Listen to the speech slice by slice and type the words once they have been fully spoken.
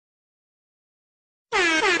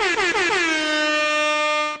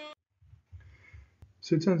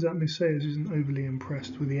So it turns out Miss Sayers isn't overly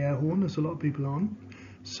impressed with the air horn, as a lot of people aren't.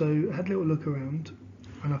 So I had a little look around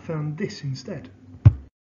and I found this instead.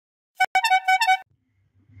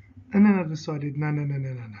 And then I decided, no.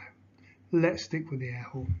 Let's stick with the air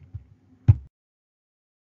horn.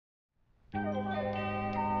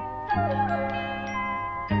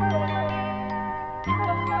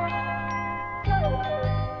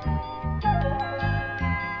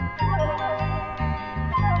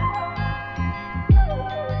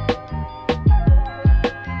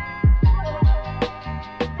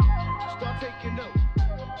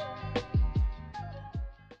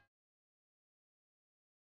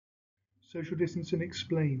 Social distancing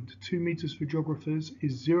explained. 2 meters for geographers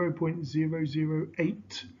is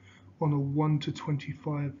 0.008 on a 1 to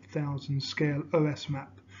 25,000 scale OS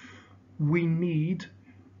map. We need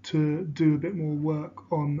to do a bit more work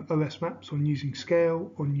on OS maps, on using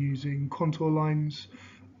scale, on using contour lines,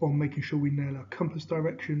 on making sure we nail our compass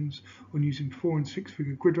directions, on using 4 and 6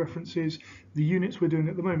 figure grid references. The units we're doing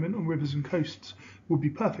at the moment on rivers and coasts would be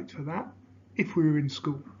perfect for that if we were in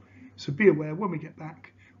school. So be aware, when we get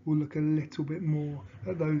back, we'll look a little bit more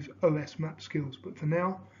at those OS map skills. But for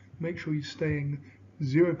now, make sure you're staying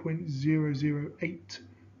 0.008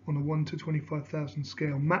 on a 1 to 25,000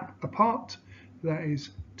 scale map apart. That is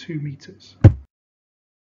 2 meters.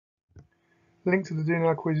 Link to the Do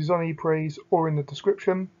Now quiz is on ePraise or in the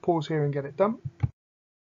description. Pause here and get it done.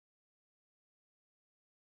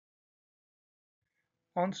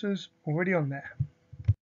 Answers already on there.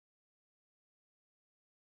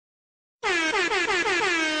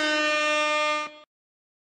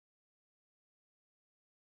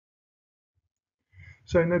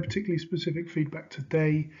 So no particularly specific feedback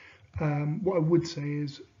today. What I would say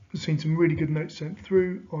is I've seen some really good notes sent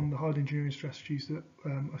through on the hard engineering strategies that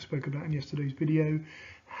I spoke about in yesterday's video.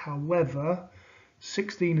 However,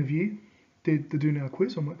 16 of you did the Do Now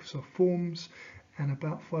quiz on Microsoft Forms and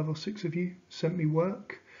about 5 or 6 of you sent me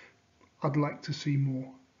work. I'd like to see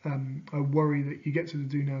more. I worry that you get to the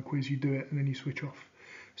Do Now quiz, you do it, and then you switch off.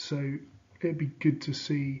 So it'd be good to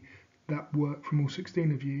see that work from all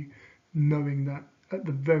 16 of you, knowing that at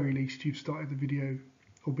the very least you've started the video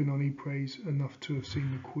or been on ePraise enough to have seen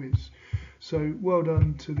the quiz. So well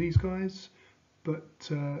done to these guys, but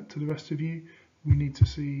to the rest of you, we need to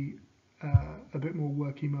see a bit more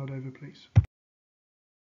work emailed over, please.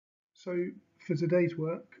 So for today's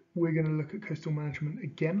work, we're going to look at coastal management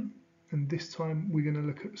again, and this time we're going to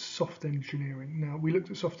look at soft engineering. Now, we looked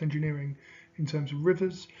at soft engineering in terms of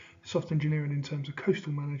rivers. Soft engineering in terms of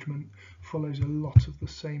coastal management follows a lot of the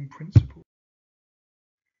same principles.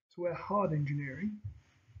 So where hard engineering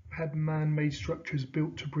had man-made structures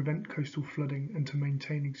built to prevent coastal flooding and to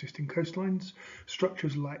maintain existing coastlines,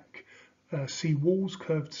 structures like sea walls,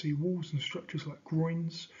 curved sea walls, and structures like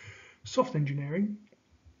groins. Soft engineering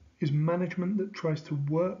is management that tries to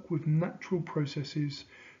work with natural processes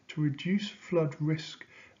to reduce flood risk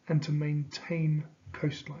and to maintain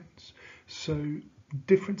coastlines. So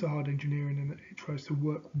different to hard engineering in that it tries to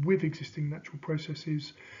work with existing natural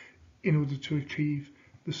processes in order to achieve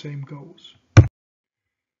the same goals.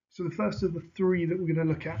 So the first of the 3 that we're going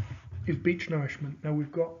to look at is beach nourishment. Now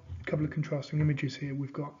we've got a couple of contrasting images here.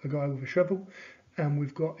 We've got a guy with a shovel and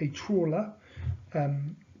we've got a trawler,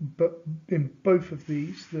 but in both of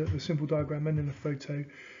these, the simple diagram and in the photo,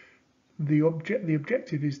 the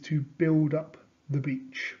objective is to build up the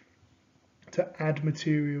beach, to add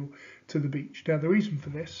material to the beach. Now the reason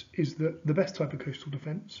for this is that the best type of coastal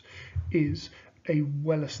defence is a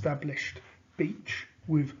well-established beach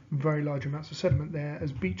with very large amounts of sediment there,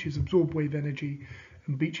 as beaches absorb wave energy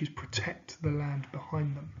and beaches protect the land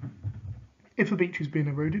behind them. If a beach is being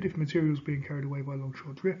eroded, if material is being carried away by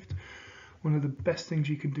longshore drift, one of the best things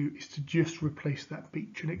you can do is to just replace that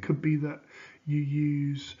beach. And it could be that you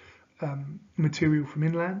use material from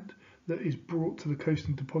inland that is brought to the coast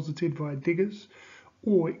and deposited via diggers,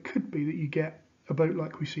 or it could be that you get a boat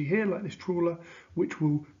like we see here, like this trawler, which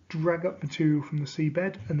will drag up material from the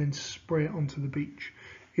seabed and then spray it onto the beach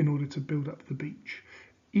in order to build up the beach.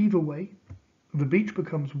 Either way, the beach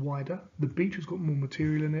becomes wider, the beach has got more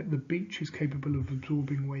material in it, the beach is capable of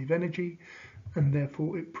absorbing wave energy, and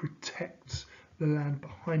therefore it protects the land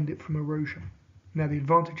behind it from erosion. Now the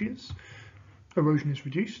advantage is erosion is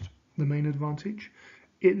reduced, the main advantage.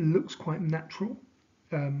 It looks quite natural.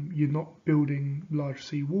 You're not building large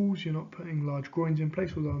sea walls, you're not putting large groins in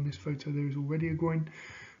place, although on this photo there is already a groin,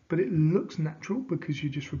 but it looks natural because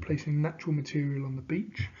you're just replacing natural material on the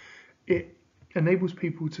beach. It enables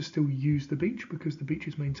people to still use the beach because the beach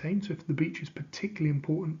is maintained. So if the beach is particularly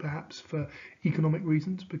important, perhaps for economic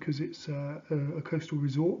reasons, because it's a coastal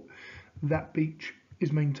resort, that beach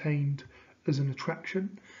is maintained as an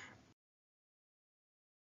attraction.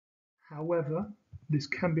 However, this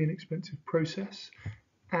can be an expensive process,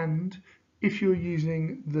 and if you're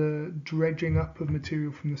using the dredging up of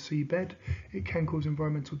material from the seabed, it can cause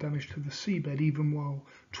environmental damage to the seabed even while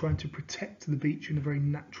trying to protect the beach in a very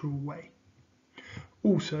natural way.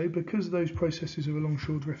 Also, because those processes of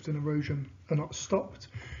alongshore drift and erosion are not stopped,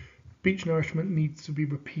 beach nourishment needs to be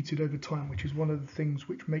repeated over time, which is one of the things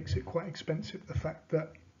which makes it quite expensive. The fact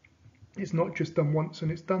that it's not just done once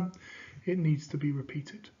and it's done, it needs to be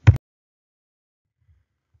repeated.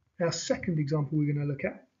 Our second example we're going to look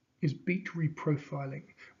at is beach reprofiling,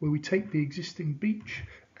 where we take the existing beach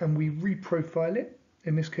and we reprofile it,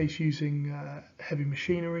 in this case using heavy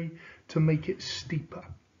machinery, to make it steeper.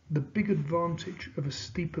 The big advantage of a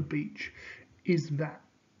steeper beach is that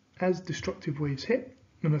as destructive waves hit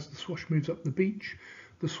and as the swash moves up the beach,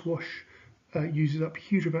 the swash uses up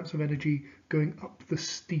huge amounts of energy going up the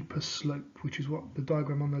steeper slope, which is what the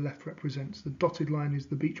diagram on the left represents. The dotted line is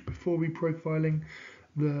the beach before reprofiling,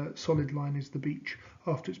 the solid line is the beach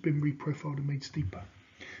after it's been reprofiled and made steeper.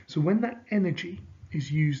 So when that energy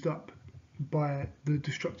is used up by the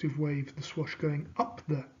destructive wave, the swash going up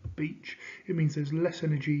the beach, it means there's less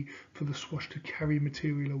energy for the swash to carry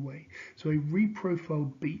material away. So a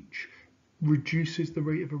reprofiled beach reduces the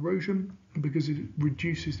rate of erosion because it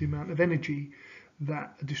reduces the amount of energy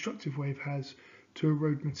that a destructive wave has to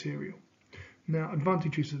erode material. Now,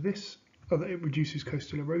 advantages of this are that it reduces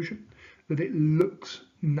coastal erosion, that it looks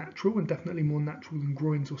natural and definitely more natural than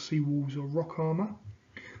groins or seawalls or rock armour.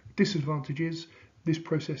 Disadvantages: this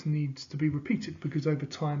process needs to be repeated because over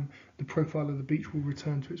time the profile of the beach will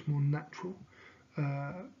return to its more natural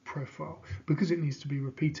profile. Because it needs to be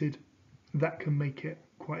repeated, that can make it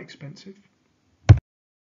quite expensive.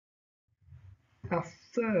 Our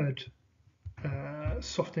third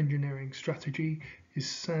soft engineering strategy is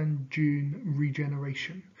sand dune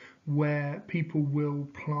regeneration, where people will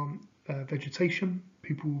plant vegetation,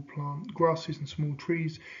 people will plant grasses and small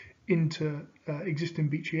trees into existing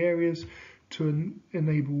beachy areas to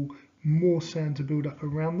enable more sand to build up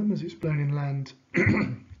around them as it's blown inland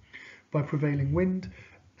by prevailing wind,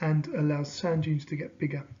 and allows sand dunes to get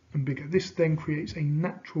bigger and bigger. This then creates a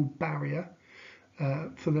natural barrier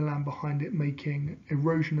for the land behind it, making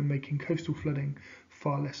erosion and making coastal flooding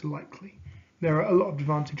far less likely. There are a lot of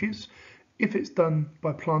advantages. If it's done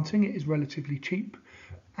by planting, it is relatively cheap,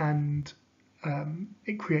 and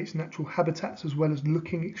it creates natural habitats as well as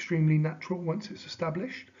looking extremely natural once it's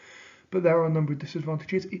established. But there are a number of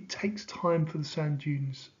disadvantages. It takes time for the sand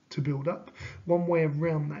dunes to build up. One way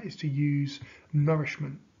around that is to use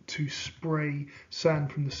nourishment to spray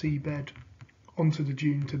sand from the seabed onto the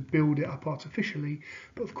dune to build it up artificially,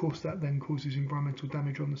 but of course that then causes environmental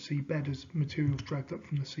damage on the seabed as material is dragged up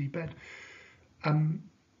from the seabed.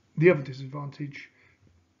 The other disadvantage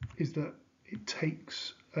is that it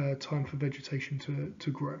takes time for vegetation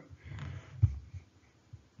to grow.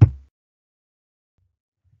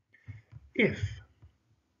 If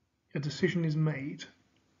a decision is made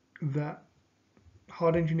that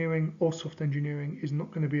hard engineering or soft engineering is not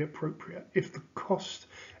going to be appropriate, if the cost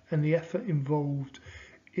and the effort involved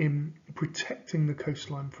in protecting the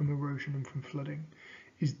coastline from erosion and from flooding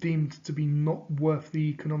is deemed to be not worth the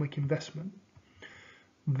economic investment,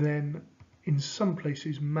 then in some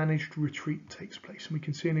places managed retreat takes place, and we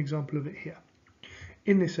can see an example of it here.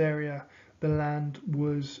 In this area, the land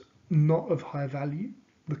was not of high value.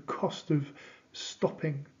 The cost of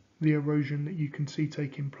stopping the erosion that you can see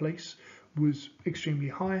taking place was extremely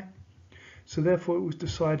high, so therefore it was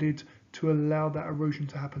decided to allow that erosion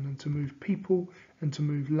to happen and to move people and to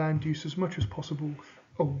move land use as much as possible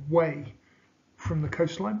away from the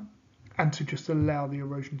coastline and to just allow the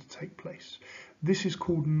erosion to take place. This is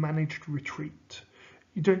called managed retreat.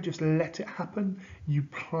 You don't just let it happen, you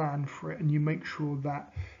plan for it, and you make sure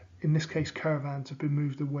that, in this case, caravans have been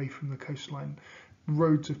moved away from the coastline,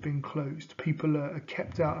 roads have been closed, people are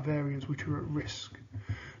kept out of areas which are at risk.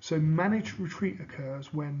 So managed retreat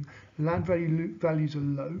occurs when land values are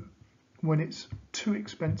low, when it's too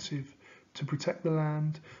expensive to protect the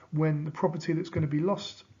land, when the property that's going to be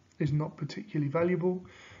lost is not particularly valuable,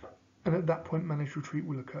 and at that point managed retreat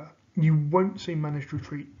will occur. You won't see managed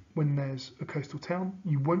retreat when there's a coastal town.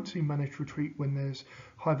 You won't see managed retreat when there's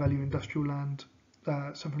high value industrial land,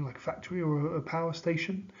 something like a factory or a power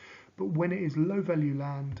station. But when it is low value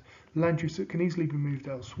land use that can easily be moved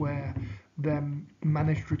elsewhere, then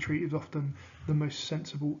managed retreat is often the most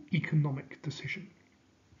sensible economic decision.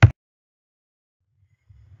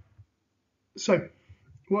 So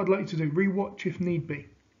what I'd like you to do, rewatch if need be.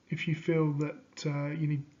 If you feel that you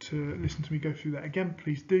need to listen to me go through that again,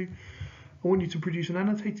 please do. I want you to produce an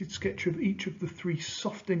annotated sketch of each of the 3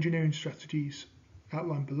 soft engineering strategies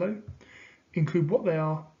outlined below. Include what they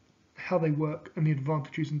are, how they work, and the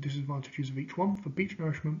advantages and disadvantages of each one for beach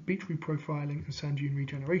nourishment, beach reprofiling, and sand dune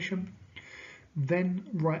regeneration. Then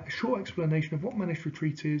write a short explanation of what managed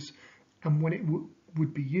retreat is and when it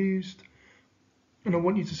would be used. And I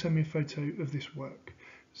want you to send me a photo of this work.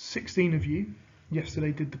 16 of you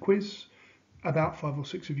yesterday did the quiz. About 5 or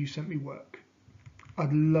 6 of you sent me work.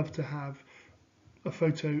 I'd love to have a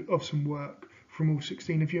photo of some work from all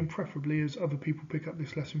 16 of you, and preferably, as other people pick up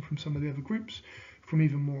this lesson from some of the other groups, from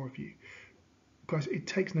even more of you. Guys, it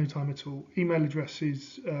takes no time at all. Email address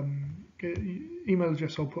I'll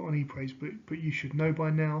put on ePraise, but you should know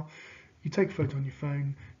by now. You take a photo on your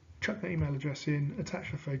phone, chuck that email address in,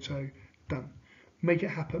 attach the photo, done. Make it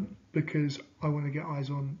happen, because I want to get eyes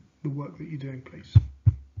on the work that you're doing, please.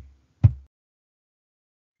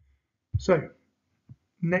 So,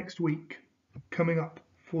 next week, coming up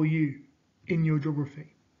for you in your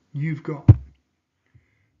geography, you've got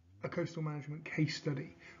a coastal management case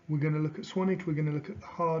study. We're going to look at Swanage, we're going to look at the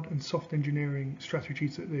hard and soft engineering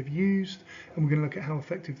strategies that they've used, and we're going to look at how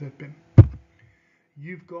effective they've been.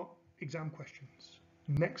 You've got exam questions.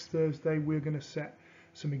 Next Thursday, we're going to set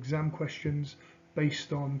some exam questions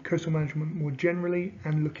based on coastal management more generally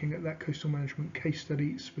and looking at that coastal management case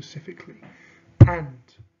study specifically. And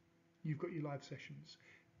you've got your live sessions.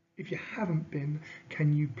 If you haven't been,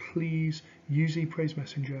 can you please use ePraise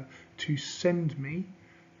Messenger to send me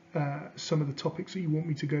some of the topics that you want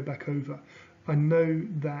me to go back over? I know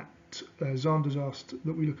that Xander's asked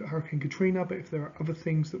that we look at Hurricane Katrina, but if there are other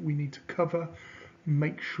things that we need to cover,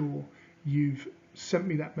 make sure you've sent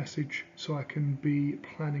me that message so I can be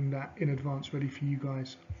planning that in advance, ready for you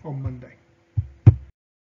guys on Monday.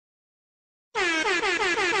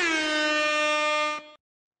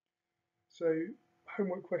 So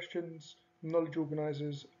homework questions, knowledge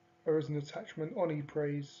organisers are as an attachment on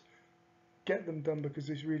ePraise. Get them done, because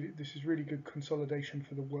this is really good consolidation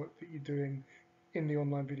for the work that you're doing in the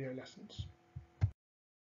online video lessons.